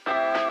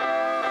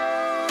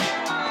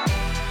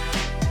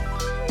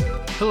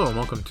Hello and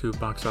welcome to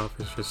Box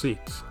Office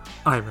Receipts.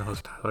 I'm your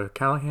host Tyler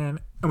Callahan,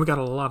 and we got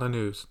a lot of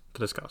news to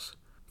discuss.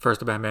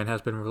 First, The Batman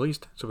has been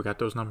released, so we got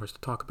those numbers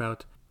to talk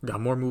about. We got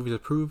more movies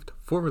approved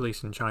for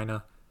release in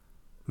China,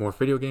 more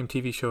video game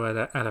TV show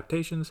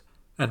adaptations,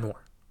 and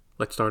more.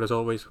 Let's start as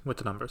always with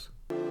the numbers.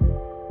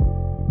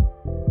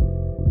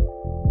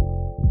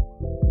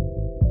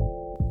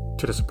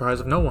 To the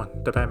surprise of no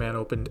one, The Batman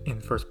opened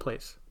in first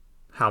place.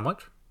 How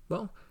much?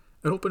 Well,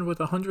 it opened with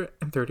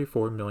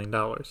 $134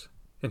 million.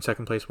 In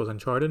second place was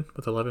Uncharted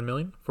with $11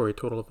 million for a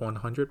total of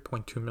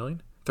 $100.2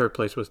 million. Third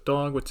place was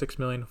Dog with $6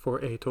 million for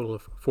a total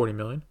of $40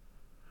 million.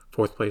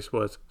 Fourth place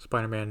was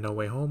Spider-Man No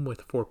Way Home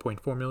with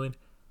 $4.4 million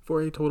for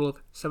a total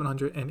of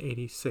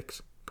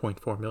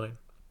 $786.4 million.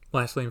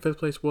 Lastly, in fifth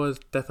place was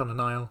Death on the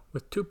Nile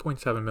with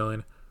 $2.7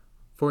 million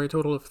for a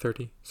total of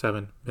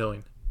 $37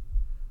 million.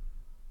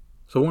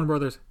 So Warner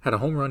Brothers had a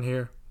home run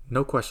here,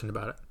 no question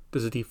about it.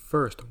 This is the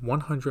first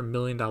 $100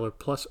 million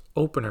plus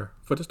opener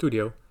for the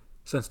studio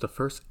since the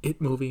first It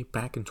movie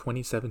back in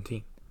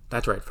 2017.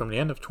 That's right, from the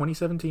end of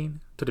 2017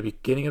 to the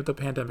beginning of the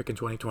pandemic in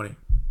 2020.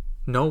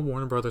 No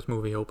Warner Brothers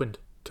movie opened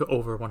to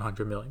over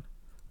 100 million.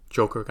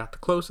 Joker got the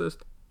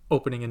closest,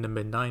 opening in the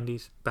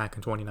mid-90s back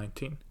in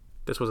 2019.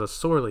 This was a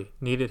sorely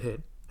needed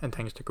hit, and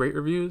thanks to great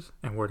reviews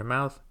and word of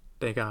mouth,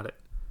 they got it.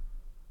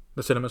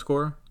 The cinema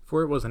score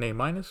for it was an A-,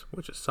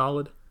 which is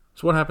solid.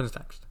 So what happens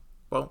next?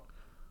 Well,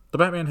 The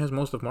Batman has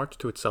most of March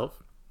to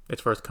itself.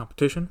 Its first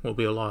competition will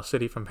be A Lost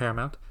City from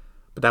Paramount,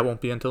 but that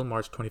won't be until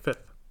March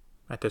 25th.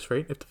 At this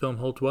rate, if the film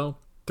holds well,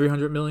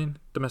 300 million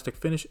domestic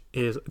finish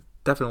is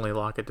definitely a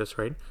lock at this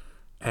rate,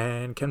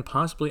 and can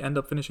possibly end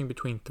up finishing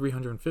between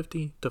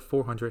 $350 to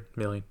 $400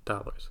 million.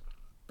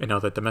 In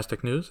other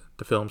domestic news,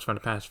 the films from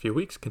the past few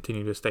weeks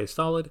continue to stay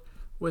solid,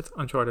 with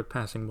Uncharted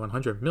passing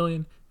 100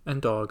 million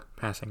and Dog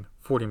passing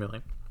 40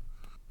 million.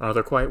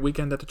 Another quiet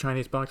weekend at the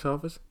Chinese box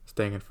office,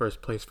 staying in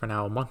first place for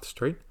now a month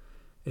straight,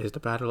 is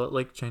The Battle at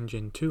Lake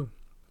Changjin 2,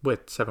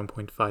 with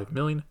 7.5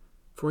 million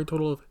for a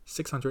total of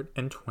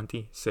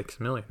 626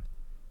 million.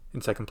 In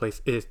second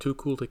place is Too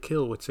Cool to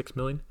Kill with 6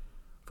 million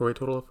for a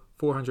total of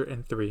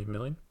 403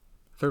 million.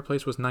 Third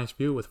place was Nice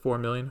View with 4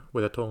 million,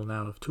 with a total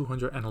now of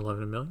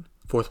 211 million.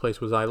 Fourth place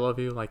was I Love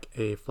You Like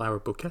a Flower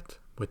Bouquet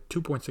with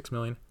 2.6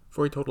 million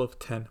for a total of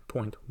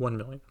 10.1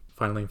 million.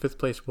 Finally, in fifth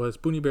place was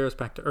Boonie Bears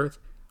Back to Earth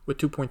with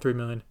 2.3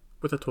 million,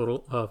 with a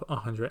total of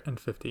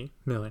 150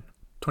 million.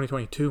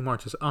 2022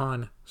 marches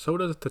on, so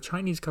does the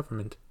Chinese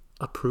government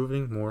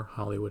approving more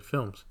Hollywood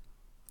films.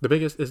 The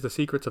biggest is The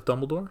Secrets of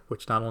Dumbledore,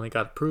 which not only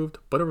got approved,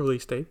 but a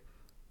release date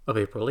of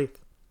April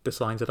 8th.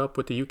 This lines it up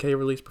with the UK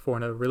release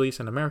before a release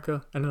in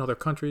America and in other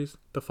countries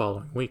the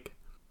following week.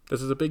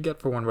 This is a big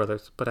get for Warner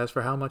Brothers, but as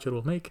for how much it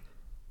will make,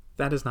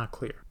 that is not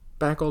clear.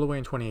 Back all the way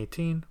in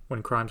 2018,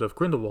 when Crimes of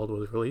Grindelwald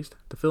was released,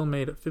 the film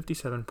made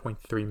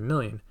 $57.3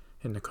 million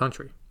in the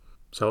country.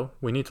 So,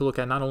 we need to look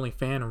at not only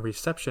fan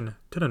reception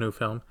to the new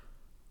film,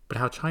 but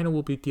how China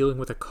will be dealing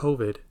with a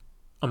COVID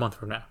a month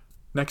from now.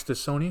 Next is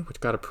Sony, which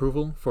got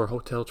approval for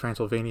Hotel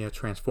Transylvania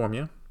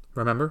Transformia.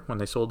 Remember, when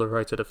they sold the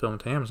rights of the film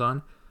to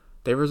Amazon,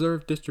 they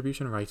reserved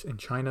distribution rights in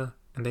China,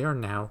 and they are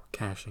now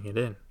cashing it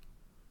in.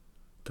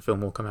 The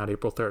film will come out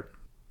April 3rd.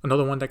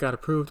 Another one that got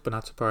approved, but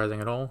not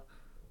surprising at all,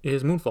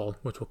 is Moonfall,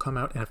 which will come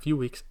out in a few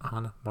weeks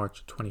on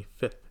March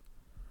 25th.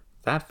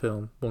 That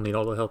film will need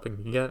all the help it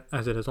can get,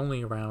 as it is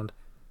only around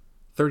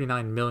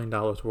 $39 million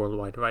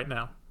worldwide right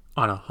now,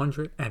 on a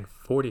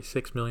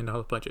 $146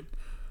 million budget.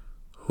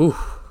 Whew.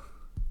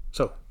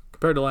 So,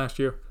 compared to last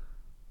year,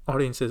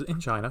 audiences in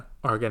China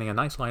are getting a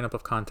nice lineup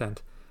of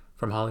content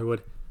from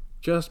Hollywood,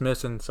 just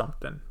missing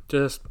something.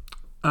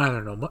 I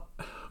don't know,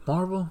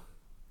 Marvel?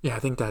 Yeah, I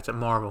think that's it,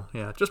 Marvel.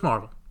 Yeah, just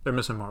Marvel. They're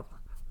missing Marvel.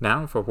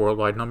 Now, for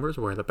worldwide numbers,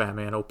 where The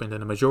Batman opened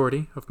in a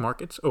majority of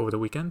markets over the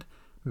weekend,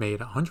 made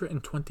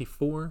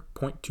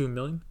 $124.2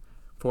 million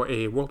for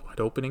a worldwide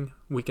opening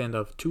weekend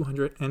of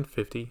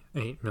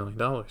 $258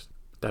 million.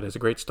 That is a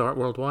great start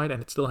worldwide,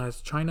 and it still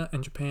has China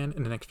and Japan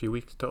in the next few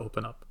weeks to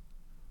open up.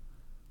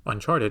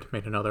 Uncharted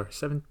made another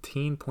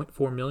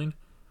 $17.4 million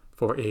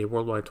for a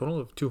worldwide total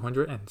of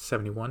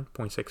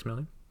 $271.6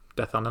 million.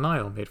 Death on the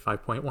Nile made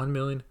 $5.1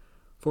 million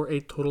for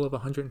a total of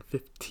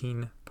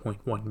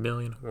 $115.1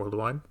 million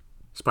worldwide.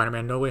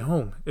 Spider-Man No Way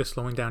Home is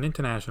slowing down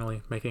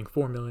internationally, making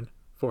 $4 million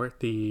for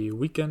the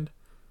weekend,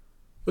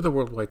 with a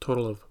worldwide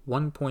total of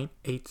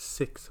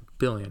 $1.86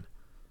 billion.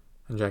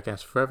 And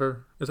Jackass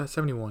Forever is at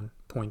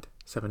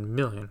 $71.7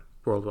 million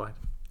worldwide.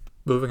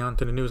 Moving on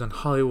to the news on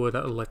Hollywood,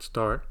 let's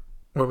start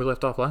where we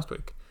left off last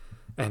week,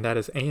 and that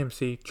is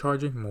AMC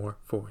charging more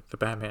for The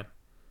Batman.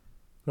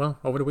 Well,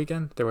 over the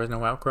weekend, there was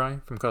no outcry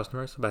from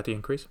customers about the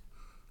increase.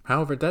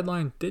 However,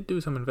 Deadline did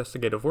do some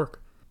investigative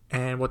work,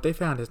 and what they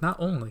found is not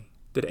only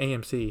did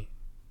AMC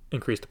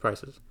increase the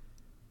prices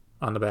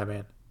on The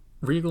Batman,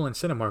 Regal and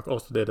Cinemark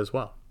also did as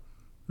well.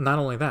 Not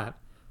only that,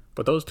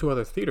 but those two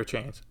other theater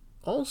chains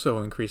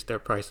also increased their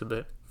price a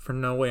bit for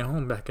No Way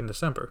Home back in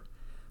December.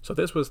 So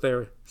this was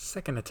their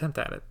second attempt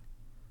at it.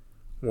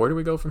 Where do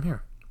we go from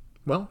here?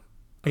 Well,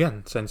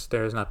 again, since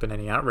there has not been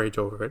any outrage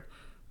over it,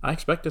 I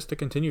expect this to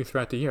continue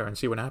throughout the year and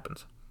see what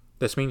happens.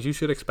 This means you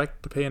should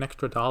expect to pay an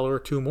extra $1 or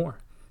 $2 more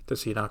to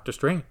see Doctor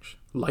Strange,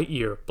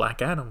 Lightyear,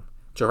 Black Adam,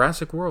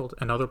 Jurassic World,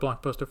 and other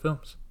blockbuster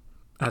films.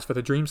 As for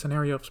the dream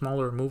scenario of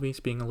smaller movies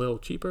being a little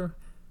cheaper,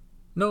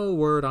 no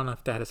word on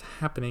if that is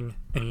happening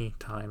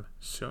anytime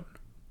soon.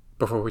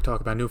 Before we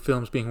talk about new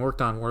films being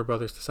worked on, Warner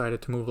Brothers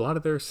decided to move a lot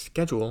of their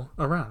schedule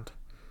around,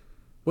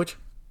 which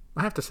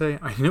I have to say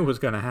I knew was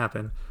going to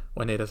happen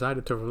when they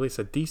decided to release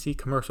a DC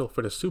commercial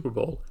for the Super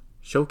Bowl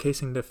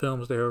showcasing the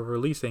films they were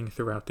releasing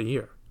throughout the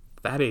year.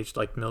 That aged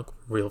like milk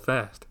real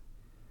fast.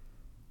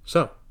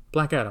 So,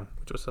 Black Adam,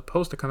 which was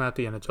supposed to come out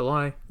the end of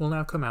July, will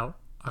now come out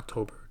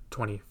October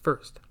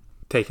 21st.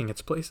 Taking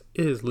its place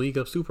is League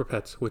of Super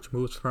Pets, which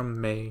moves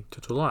from May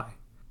to July.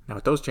 Now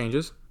with those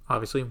changes,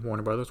 obviously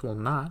Warner Brothers will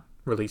not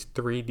release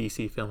 3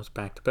 DC films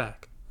back to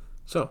back.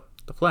 So,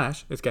 The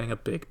Flash is getting a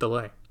big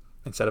delay.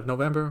 Instead of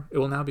November, it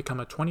will now become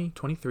a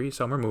 2023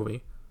 summer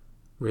movie,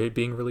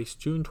 being released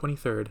June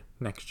 23rd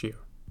next year.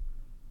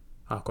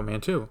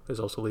 Aquaman 2 is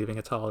also leaving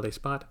its holiday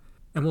spot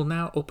and will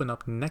now open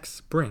up next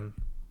spring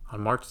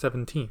on March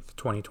 17th,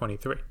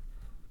 2023.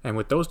 And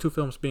with those 2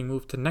 films being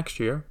moved to next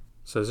year,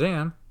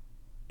 Shazam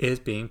is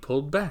being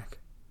pulled back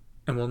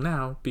and will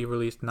now be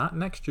released not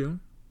next June,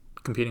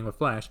 competing with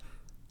Flash.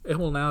 It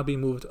will now be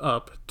moved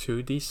up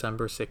to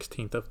December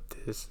 16th of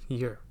this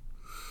year.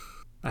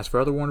 As for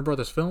other Warner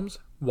Brothers films,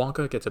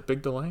 Wonka gets a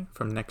big delay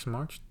from next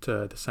March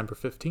to December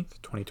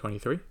 15th,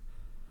 2023,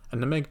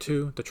 and The Meg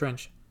 2, The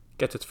Trench,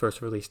 gets its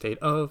first release date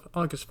of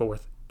August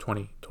 4th,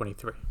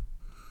 2023.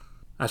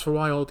 As for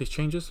why all these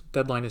changes,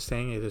 Deadline is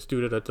saying it is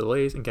due to the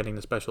delays in getting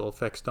the special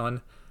effects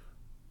done.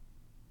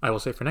 I will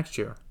say for next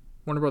year,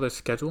 Warner Brothers'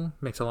 schedule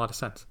makes a lot of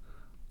sense.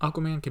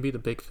 Aquaman can be the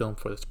big film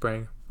for the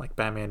spring, like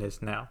Batman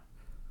is now.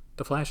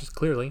 The Flash is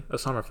clearly a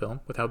summer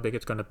film with how big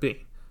it's going to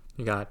be.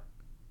 You got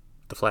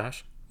The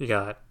Flash, you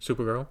got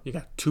Supergirl, you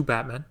got 2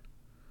 Batmen.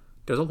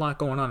 There's a lot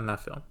going on in that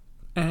film.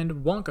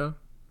 And Wonka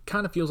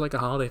kind of feels like a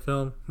holiday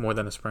film more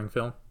than a spring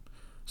film,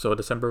 so a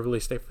December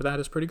release date for that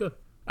is pretty good.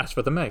 As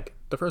for The Meg,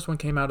 the first one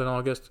came out in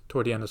August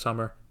toward the end of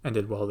summer and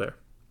did well there.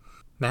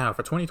 Now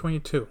for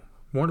 2022,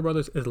 Warner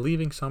Brothers is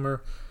leaving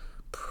summer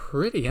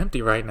pretty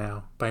empty right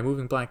now by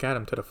moving Black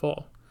Adam to the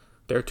fall.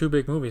 Their 2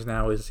 big movies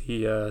now is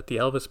the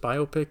Elvis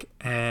biopic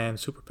and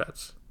Super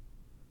Pets.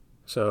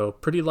 So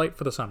pretty light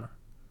for the summer.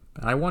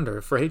 And I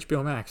wonder, for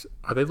HBO Max,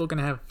 are they looking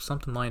to have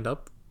something lined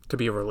up to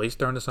be released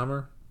during the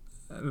summer?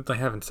 They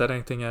haven't said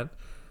anything yet.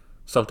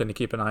 Something to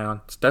keep an eye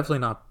on. It's definitely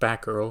not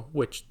Batgirl,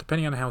 which,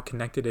 depending on how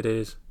connected it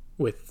is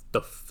with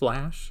The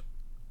Flash,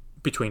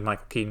 between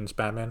Michael Keaton's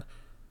Batman,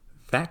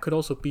 that could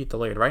also be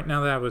delayed. Right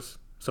now, that was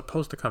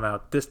supposed to come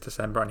out this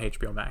December on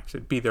HBO Max.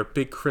 It'd be their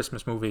big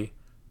Christmas movie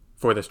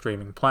for the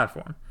streaming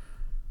platform.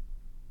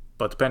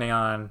 But depending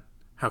on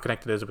how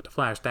connected it is with The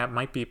Flash, that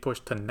might be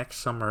pushed to next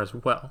summer as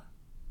well.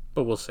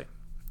 But we'll see.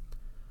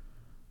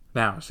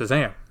 Now,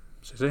 Shazam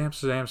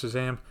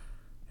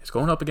is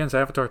going up against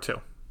Avatar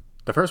 2.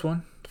 The first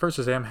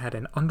Shazam had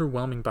an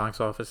underwhelming box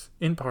office,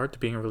 in part to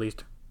being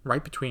released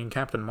right between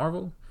Captain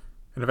Marvel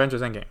and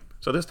Avengers Endgame.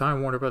 So this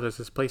time, Warner Brothers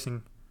is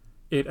placing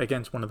it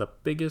against one of the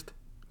biggest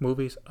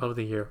movies of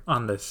the year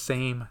on the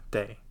same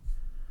day.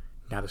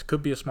 Now, this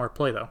could be a smart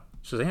play, though.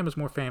 Shazam is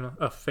more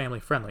a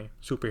family-friendly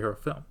superhero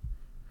film.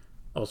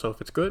 Also,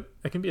 if it's good,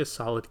 it can be a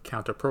solid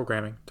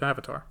counter-programming to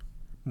Avatar.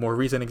 More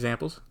recent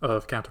examples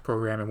of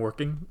counter-programming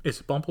working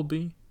is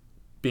Bumblebee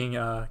being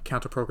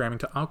counter-programming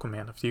to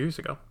Aquaman a few years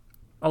ago.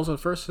 Also, the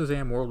first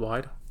Shazam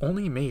worldwide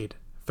only made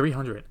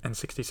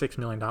 $366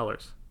 million,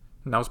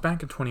 and that was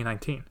back in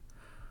 2019.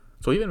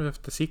 So even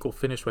if the sequel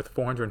finished with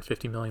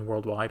 $450 million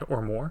worldwide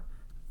or more,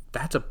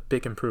 that's a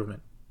big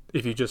improvement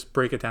if you just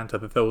break it down to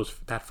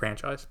that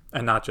franchise,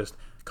 and not just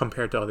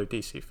compared to other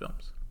DC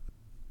films.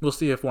 We'll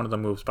see if one of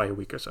them moves by a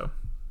week or so.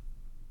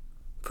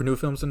 For new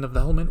films in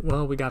development,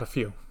 well, we got a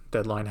few.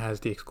 Deadline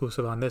has the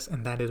exclusive on this,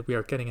 and that is we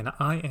are getting an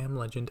I Am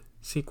Legend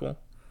sequel.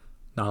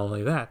 Not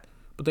only that,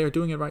 but they are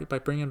doing it right by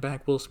bringing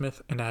back Will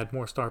Smith and add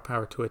more star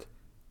power to it,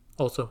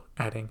 also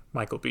adding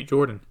Michael B.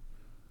 Jordan.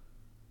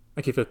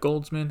 Akiva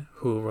Goldsman,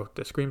 who wrote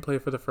the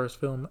screenplay for the first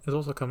film, is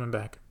also coming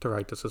back to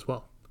write this as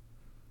well.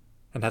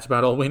 And that's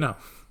about all we know.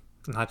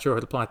 Not sure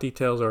of the plot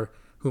details or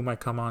who might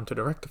come on to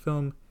direct the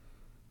film.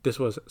 This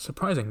was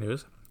surprising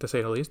news, to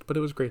say the least, but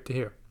it was great to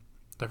hear.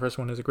 The first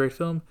one is a great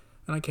film,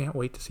 and I can't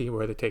wait to see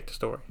where they take the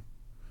story.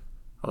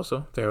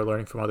 Also, they are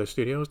learning from other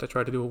studios that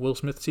try to do a Will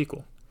Smith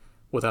sequel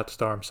without the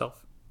star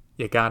himself.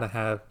 You gotta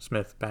have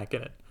Smith back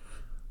in it.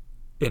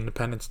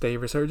 Independence Day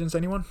resurgence,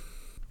 anyone?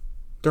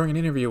 During an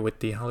interview with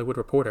The Hollywood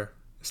Reporter,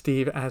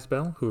 Steve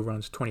Asbell, who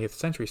runs 20th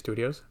Century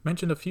Studios,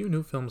 mentioned a few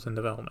new films in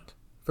development.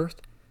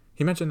 First,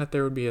 he mentioned that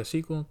there would be a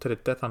sequel to The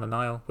Death on the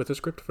Nile with a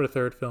script for the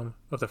third film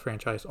of the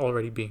franchise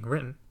already being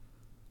written.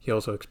 He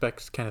also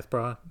expects Kenneth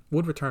Branagh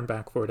would return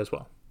back for it as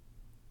well.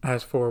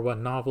 As for what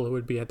novel it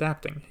would be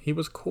adapting, he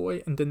was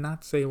coy and did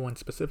not say one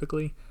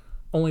specifically,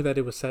 only that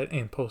it was set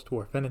in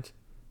post-war Venice,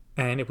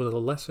 and it was a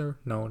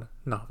lesser-known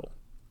novel.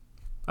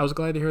 I was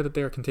glad to hear that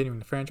they are continuing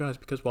the franchise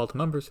because while the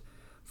numbers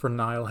for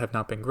Nile have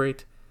not been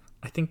great,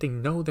 I think they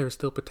know there's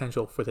still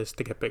potential for this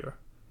to get bigger.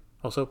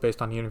 Also,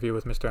 based on the interview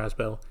with Mr.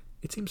 Asbell,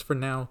 it seems for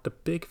now the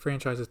big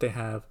franchises they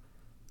have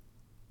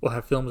will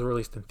have films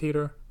released in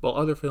theater, while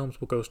other films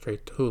will go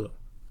straight to Hulu.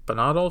 But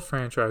not all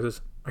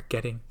franchises are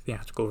getting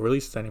theatrical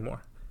releases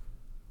anymore.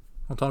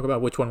 I'll talk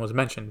about which one was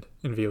mentioned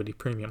in VOD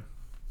Premium.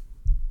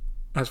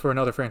 As for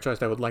another franchise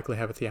that would likely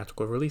have a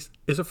theatrical release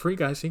is a Free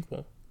Guy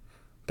sequel.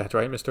 That's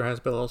right, Mr.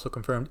 Asbell also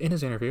confirmed in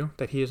his interview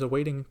that he is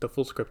awaiting the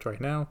full script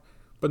right now,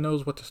 but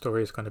knows what the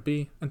story is going to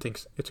be and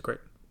thinks it's great.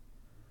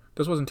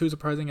 This wasn't too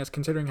surprising, as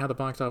considering how the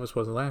box office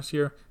was last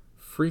year,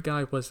 Free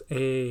Guy was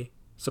a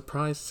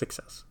surprise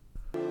success.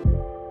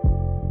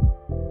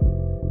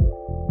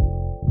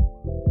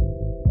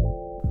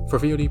 For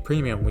VOD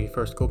Premium, we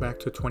first go back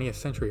to 20th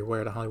Century,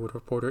 where The Hollywood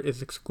Reporter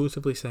is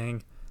exclusively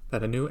saying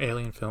that a new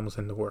Alien film is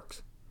in the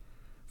works.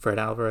 Fred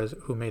Alvarez,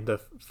 who made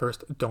the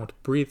first Don't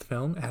Breathe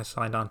film, has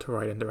signed on to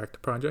write and direct the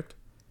project.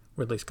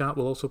 Ridley Scott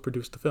will also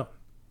produce the film.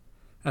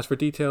 As for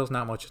details,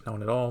 not much is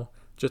known at all,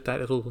 just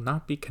that it will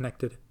not be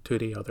connected to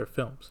the other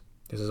films.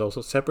 This is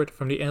also separate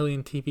from the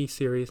Alien TV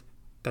series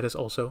that is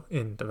also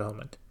in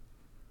development.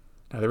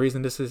 Now, the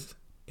reason this is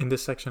in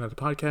this section of the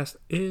podcast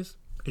is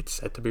it's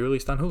set to be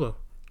released on Hulu,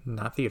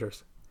 not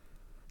theaters.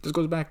 This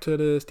goes back to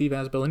the Steve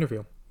Asbell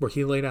interview, where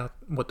he laid out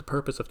what the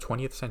purpose of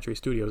 20th Century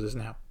Studios is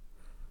now.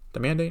 The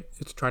mandate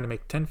is to try to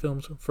make 10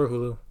 films for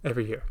Hulu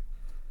every year.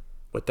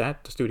 With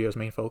that, the studio's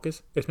main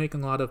focus is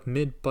making a lot of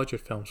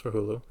mid-budget films for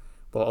Hulu,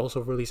 while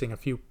also releasing a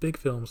few big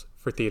films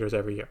for theaters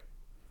every year.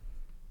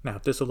 Now,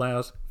 if this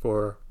allows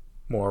for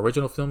more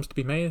original films to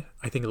be made,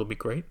 I think it'll be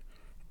great,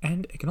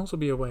 and it can also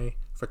be a way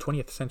for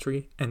 20th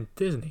Century and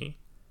Disney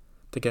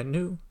to get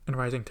new and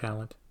rising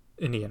talent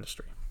in the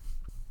industry.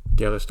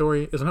 The other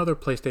story is another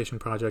PlayStation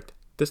project,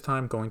 this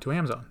time going to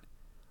Amazon.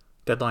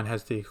 Deadline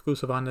has the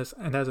exclusive on this,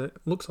 and as it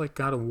looks like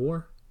God of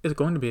War is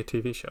going to be a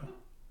TV show.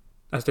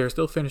 As they are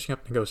still finishing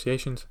up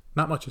negotiations,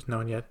 not much is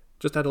known yet,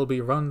 just that it'll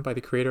be run by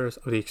the creators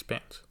of The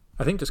Expanse.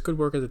 I think this could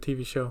work as a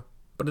TV show,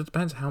 but it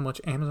depends how much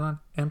Amazon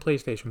and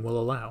PlayStation will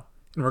allow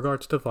in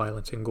regards to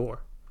violence and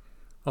gore.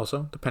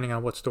 Also, depending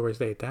on what stories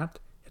they adapt,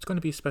 it's going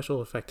to be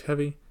special effect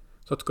heavy,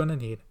 so it's going to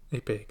need a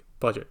big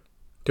budget.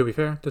 To be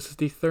fair, this is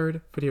the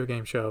third video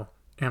game show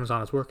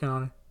Amazon is working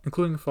on,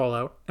 including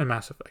Fallout and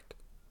Mass Effect.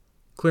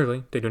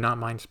 Clearly, they do not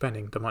mind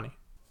spending the money.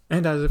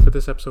 And that is it for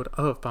this episode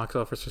of Box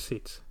Office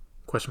Receipts.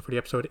 Question for the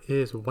episode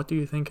is, what do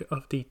you think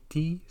of the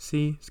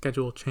DC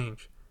schedule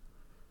change?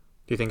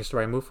 Do you think it's the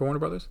right move for Warner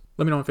Brothers?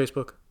 Let me know on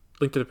Facebook.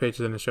 Link to the page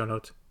is in the show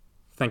notes.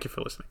 Thank you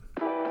for listening.